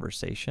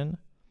conversation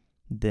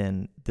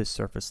than the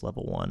surface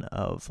level one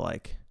of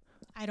like,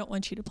 I don't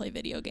want you to play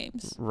video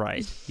games.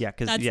 Right. Yeah,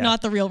 because that's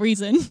not the real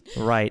reason.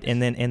 Right.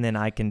 And then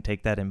I can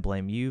take that and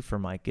blame you for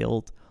my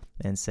guilt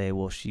and say,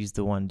 well, she's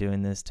the one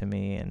doing this to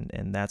me,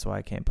 and that's why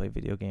I can't play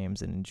video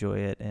games and enjoy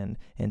it. And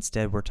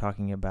instead we're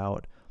talking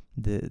about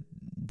the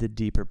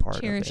deeper part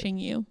of it. Cherishing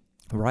you.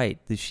 Right.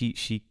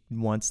 She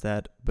wants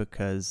that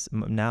because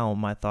now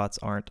my thoughts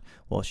aren't,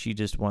 well, she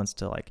just wants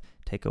to like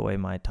take away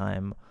my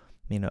time,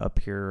 up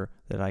here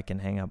that I can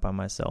hang out by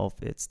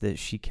myself. It's that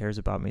she cares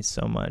about me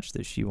so much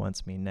that she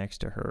wants me next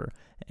to her.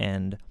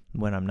 And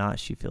when I'm not,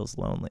 she feels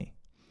lonely.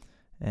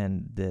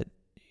 And that,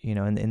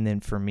 and then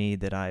for me,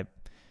 that I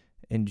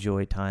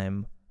enjoy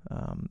time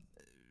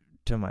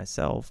to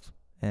myself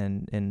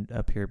and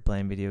up here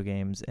playing video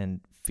games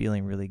and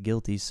feeling really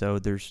guilty. So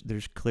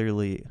there's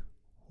clearly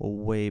a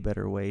way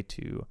better way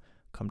to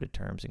come to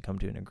terms and come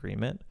to an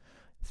agreement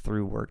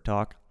through work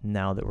talk,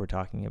 now that we're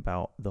talking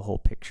about the whole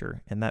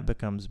picture. And that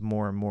becomes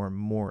more and more and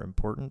more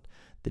important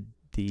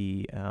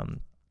the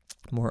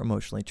more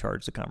emotionally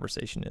charged the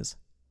conversation is,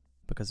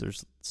 because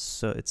it's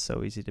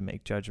so easy to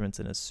make judgments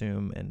and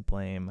assume and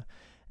blame.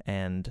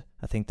 And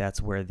I think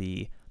that's where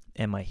the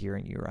am I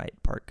hearing you right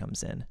part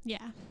comes in.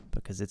 Yeah.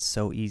 Because it's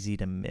so easy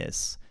to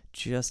miss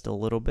just a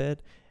little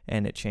bit,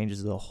 and it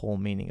changes the whole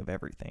meaning of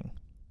everything.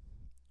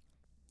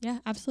 Yeah,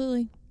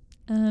 absolutely.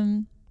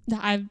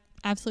 I've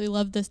absolutely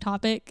love this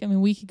topic. I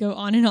mean, we could go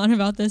on and on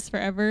about this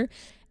forever,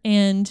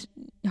 and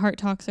heart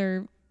talks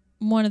are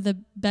one of the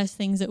best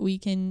things that we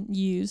can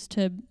use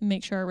to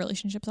make sure our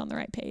relationship's on the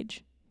right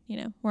page.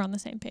 We're on the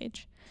same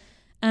page.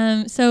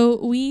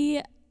 So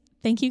we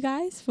thank you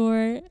guys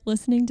for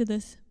listening to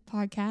this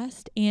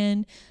podcast,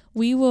 and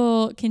we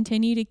will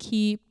continue to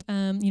keep,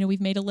 we've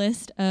made a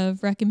list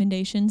of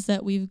recommendations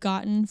that we've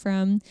gotten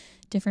from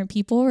different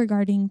people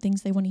regarding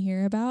things they want to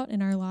hear about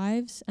in our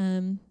lives.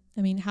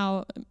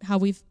 How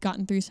we've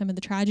gotten through some of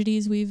the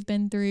tragedies we've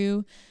been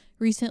through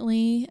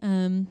recently,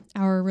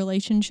 our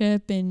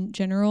relationship in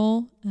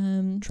general,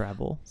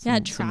 travel,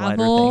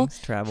 travel,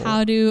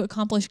 how to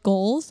accomplish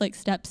goals, like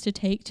steps to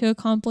take to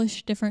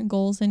accomplish different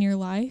goals in your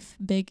life,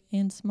 big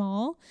and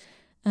small.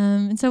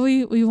 And so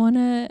we want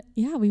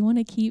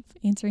to keep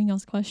answering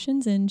y'all's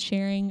questions and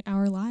sharing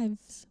our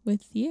lives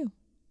with you.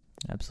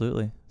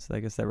 Absolutely. So I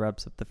guess that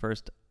wraps up the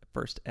first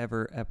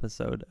ever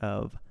episode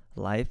of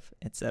Life,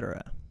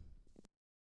 Etc.